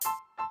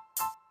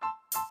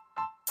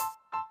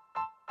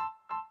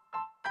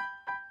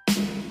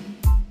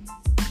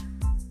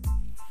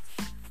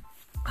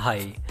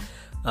Hi,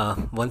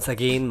 once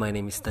again, my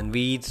name is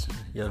Tanveer,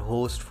 your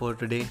host for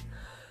today.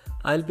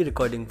 I'll be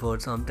recording for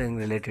something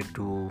related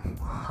to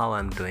how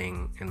I'm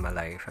doing in my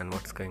life and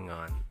what's going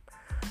on.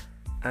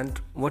 And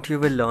what you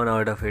will learn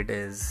out of it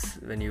is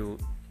when you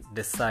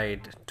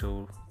decide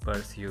to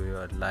pursue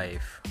your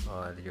life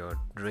or your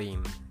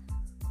dream,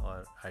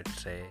 or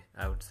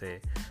I would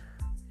say,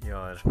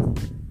 your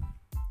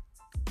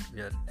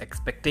your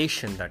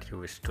expectation that you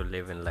wish to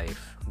live in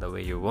life the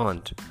way you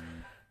want.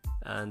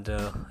 And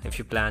if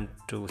you plan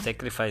to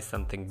sacrifice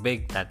something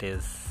big, that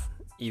is,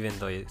 even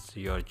though it's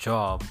your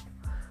job,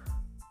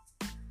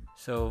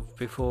 so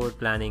before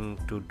planning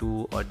to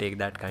do or take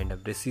that kind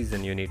of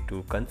decision, you need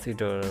to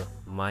consider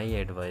my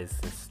advice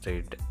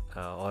instead,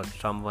 or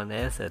someone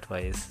else's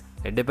advice.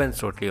 It depends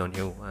totally on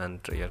you and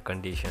your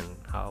condition,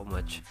 how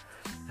much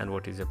and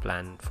what is your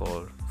plan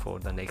for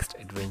the next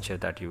adventure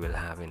that you will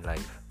have in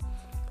life.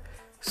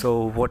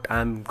 So what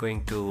I'm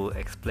going to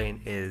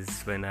explain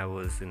is when I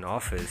was in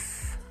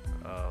office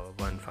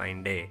one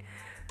fine day,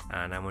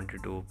 and I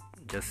wanted to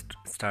just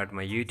start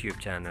my YouTube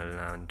channel,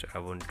 and I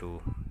want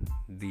to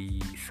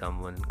be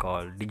someone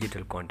called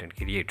digital content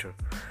creator,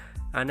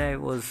 and I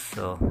was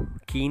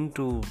keen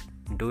to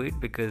do it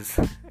because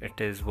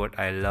it is what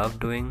I love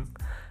doing,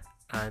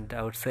 and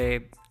I would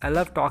say I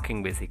love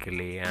talking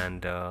basically,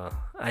 and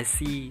I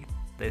see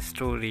the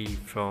story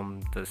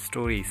from the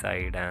story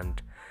side, and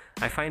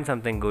I find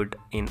something good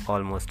in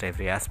almost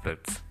every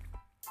aspect.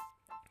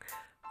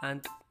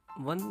 And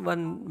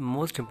one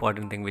most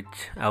important thing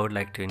which I would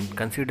like to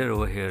consider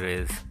over here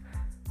is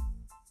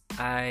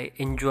I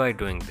enjoy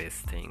doing these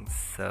things.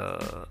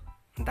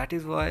 That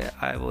is why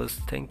I was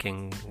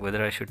thinking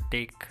whether I should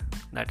take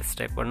that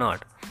step or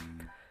not.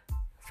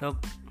 So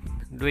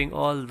doing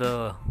all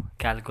the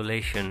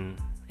calculation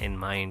in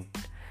mind,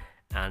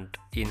 and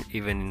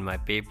even in my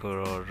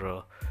paper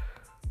or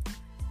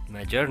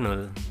my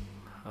journal,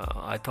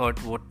 I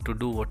thought what to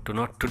do, what to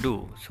not to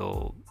do.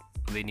 So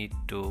we need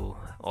to,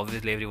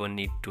 obviously everyone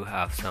need to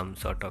have some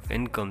sort of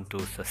income to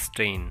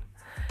sustain,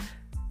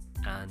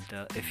 and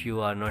if you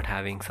are not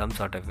having some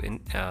sort of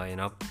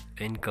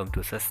income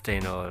to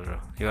sustain, or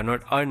you are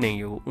not earning,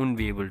 you won't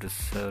be able to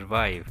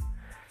survive.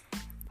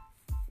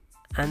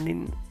 And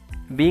in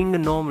being a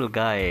normal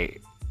guy,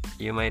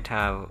 you might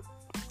have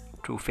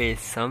to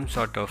face some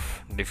sort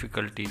of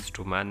difficulties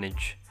to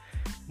manage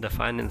the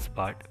finance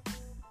part.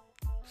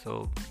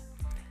 So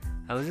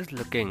I was just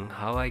looking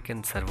how I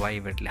can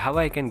survive it, how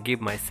I can give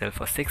myself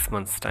a 6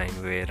 months time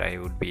where I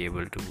would be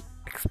able to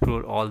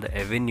explore all the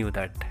avenue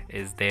that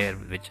is there,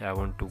 which I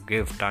want to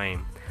give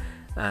time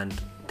and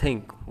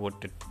think what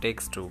it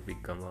takes to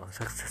become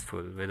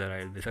successful, whether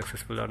I'll be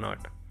successful or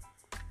not.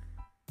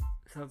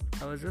 So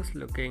I was just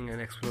looking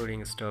and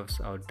exploring stuffs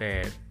out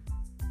there,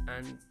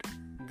 and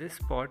this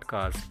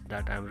podcast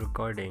that I'm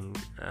recording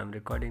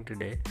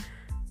today.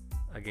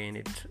 Again,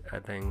 it's I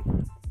think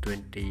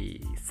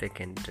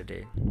 22nd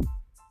today.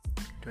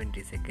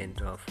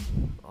 22nd of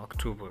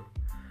October,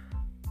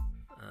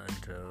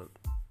 and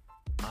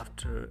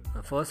after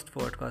the first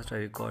podcast I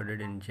recorded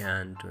in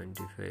Jan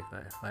 25th,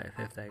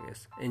 I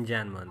guess, in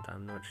Jan month,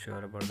 I'm not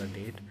sure about the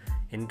date,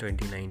 in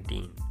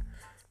 2019.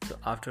 So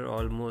after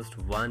almost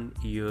 1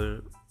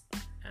 year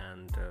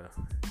and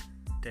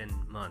 10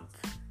 months,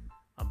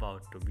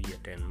 about to be a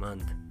 10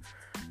 month,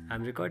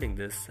 I'm recording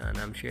this and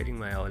I'm sharing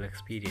my whole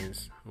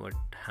experience, what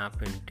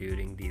happened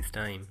during this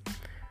time.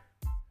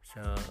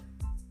 So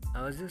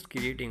I was just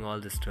creating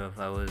all this stuff.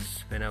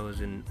 When I was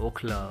in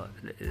Okhla,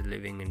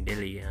 living in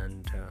Delhi,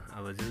 and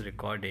I was just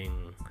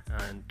recording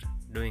and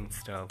doing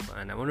stuff,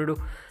 and I wanted to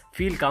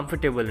feel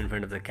comfortable in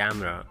front of the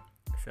camera.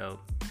 So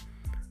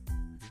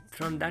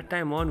from that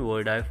time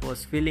onward, I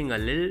was feeling a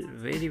little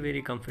very,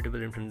 very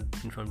comfortable in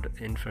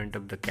front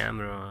of the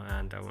camera,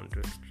 and I want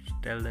to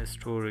tell the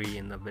story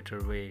in a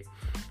better way,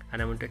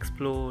 and I want to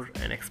explore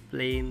and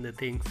explain the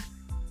things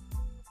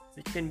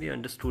which can be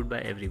understood by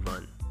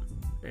everyone.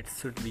 It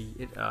should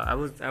be I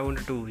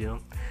wanted to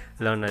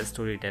learn a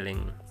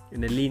storytelling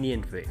in a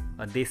lenient way,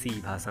 और देसी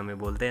भाषा में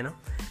बोलते हैं ना,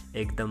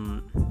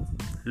 एकदम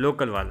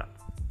local वाला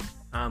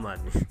आम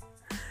आदमी.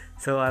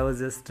 So I was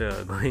just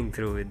going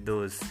through with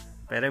those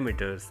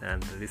parameters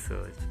and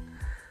research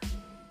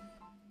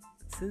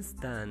since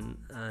then,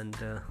 and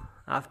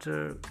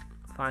after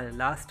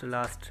last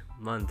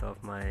month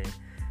of my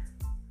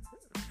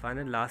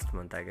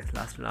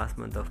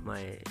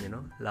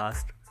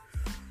last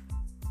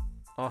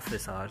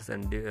office hours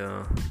and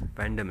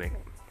pandemic,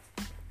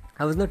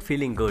 I was not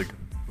feeling good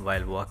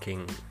while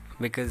walking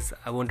because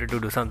I wanted to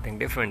do something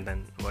different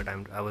than what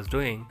I was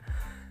doing,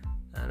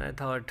 and I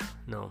thought,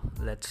 no,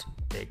 let's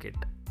make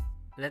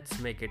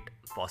it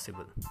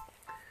possible.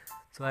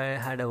 So I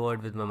had a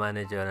word with my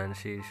manager, and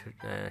she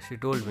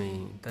told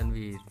me,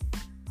 Tanveer,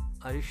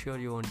 are you sure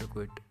you want to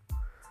quit?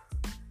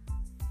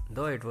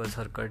 Though it was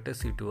her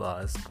courtesy to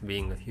ask,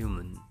 being a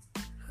human,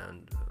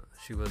 and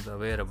she was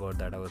aware about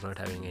that I was not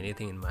having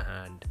anything in my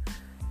hand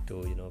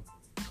to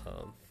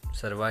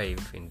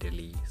survive in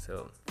Delhi.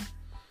 So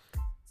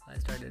I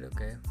started,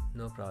 okay,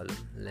 no problem,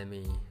 let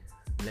me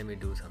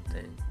do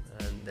something.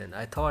 And then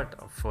I thought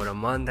for a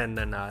month, and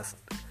then asked,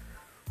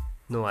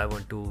 no, I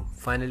want to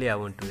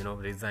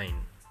resign.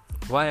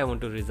 Why I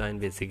want to resign?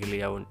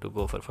 Basically, I want to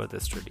go for further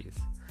studies.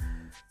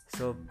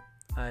 So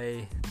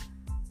I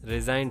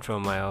resigned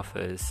from my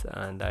office,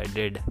 and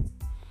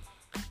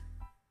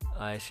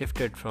I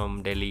shifted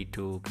from Delhi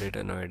to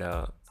Greater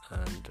Noida,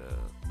 and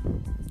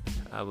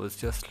I was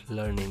just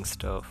learning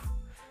stuff,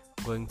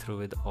 going through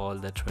with all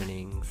the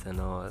trainings and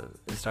all.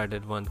 I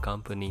started one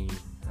company,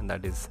 and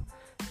that is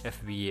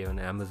FBA on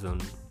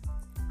Amazon.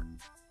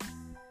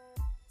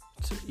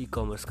 It's an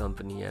e-commerce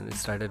company, and I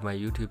started my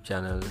YouTube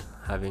channel,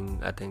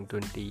 having I think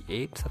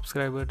 28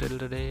 subscribers till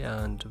today,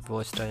 and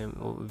watch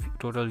time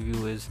total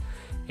view is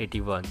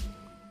 81.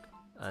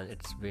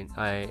 And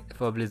I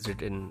published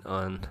it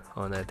on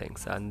I think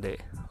Sunday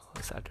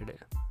or Saturday.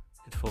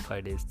 It's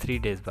 4-5 days, 3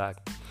 days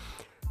back.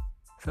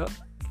 So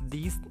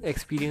these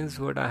experience,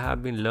 what I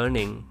have been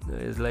learning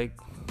is like,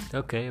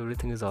 okay,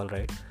 everything is all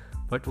right,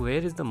 but where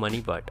is the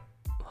money part?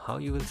 How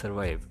you will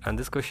survive? And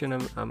this question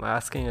I'm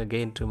asking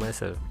again to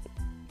myself,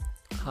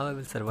 how I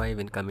will survive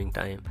in coming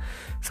time.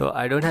 So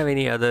I don't have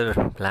any other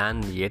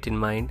plan yet in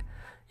my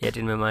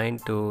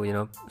mind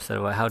to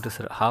survive,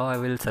 how I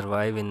will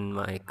survive in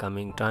my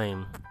coming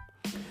time,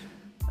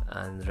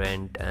 and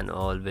rent and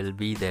all will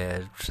be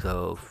there,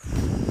 so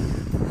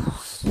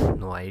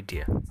no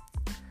idea.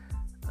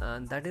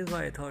 And that is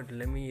why I thought,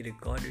 let me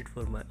record it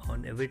for my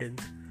own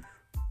evidence.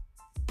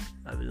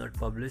 I will not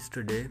publish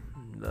today,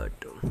 but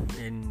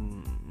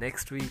in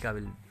next week I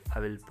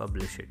will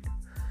publish it,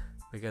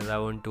 because I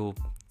want to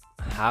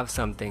have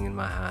something in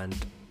my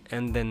hand,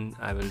 and then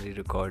I will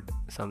re-record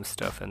some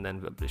stuff and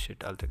then publish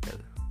it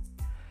altogether.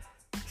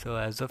 So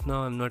as of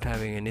now, I'm not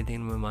having anything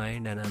in my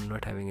mind, and I'm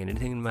not having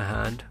anything in my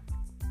hand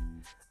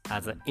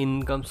as an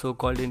income,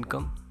 so-called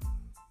income,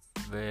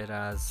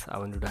 whereas I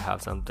wanted to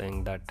have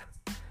something that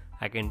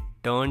I can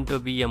turn to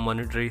be a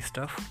monetary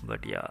stuff.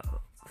 But yeah,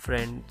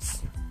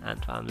 friends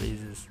and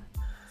families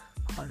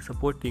are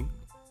supporting,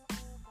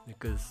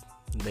 because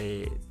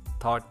they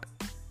thought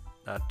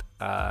that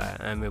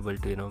I'm able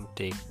to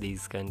take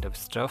these kind of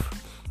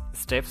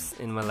steps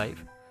in my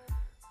life,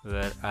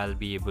 where I'll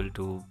be able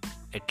to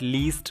at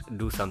least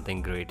do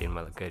something great in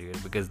my career,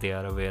 because they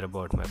are aware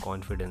about my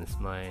confidence,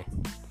 my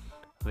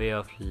way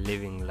of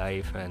living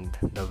life, and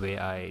the way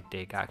I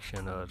take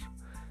action or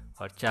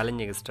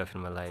challenging stuff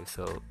in my life.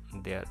 So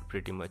they are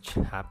pretty much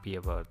happy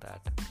about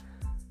that,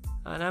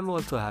 and I'm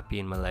also happy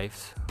in my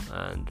life.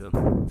 And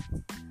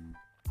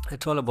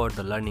it's all about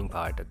the learning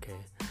part. Okay,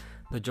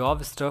 the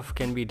job stuff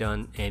can be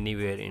done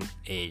anywhere in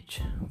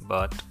age,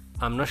 but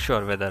I'm not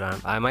sure whether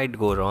I might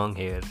go wrong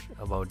here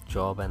about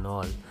job and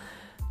all.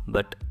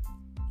 But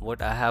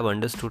what I have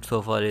understood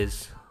so far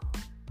is,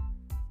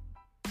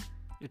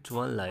 it's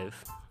one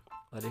life,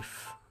 or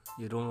if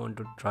you don't want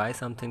to try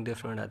something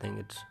different, I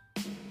think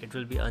it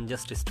will be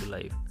injustice to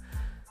life.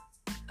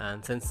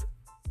 And since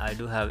I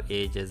do have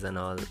age and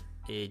all,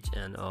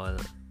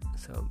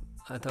 so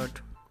I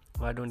thought,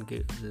 why don't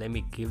let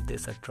me give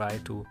this a try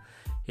to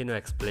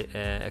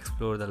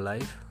explore the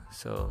life.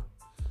 So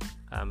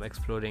I'm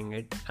exploring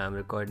it. I'm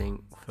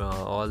recording from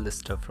all this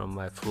stuff from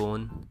my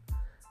phone,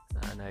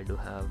 and I do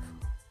have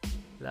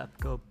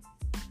laptop.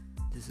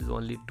 This is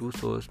only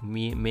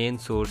main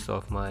source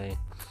of my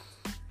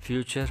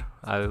future.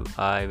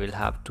 I will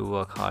have to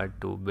work hard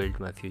to build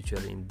my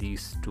future in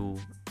these two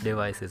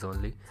devices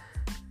only,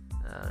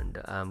 and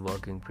I'm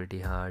working pretty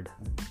hard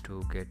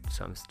to get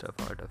some stuff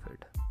out of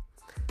it.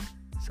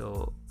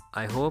 So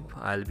I hope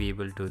I'll be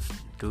able to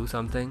do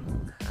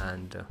something,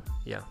 and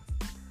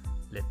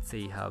let's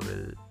see how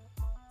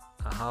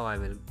I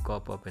will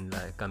cope up in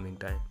the coming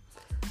time.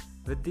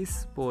 With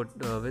this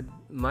with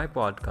my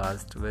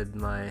podcast, with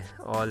my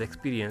all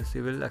experience,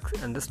 you will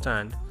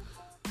understand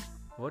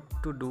what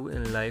to do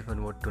in life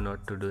and what to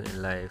not to do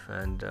in life.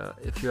 And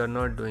if you are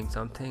not doing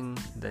something,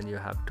 then you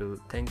have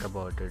to think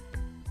about it,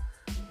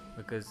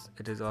 because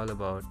it is all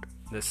about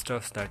the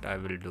stuff that I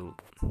will do.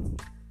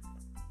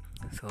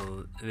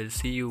 So we'll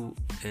see you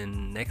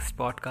in next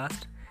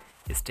podcast.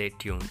 Stay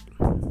tuned.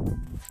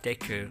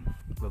 Take care.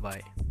 Bye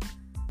bye.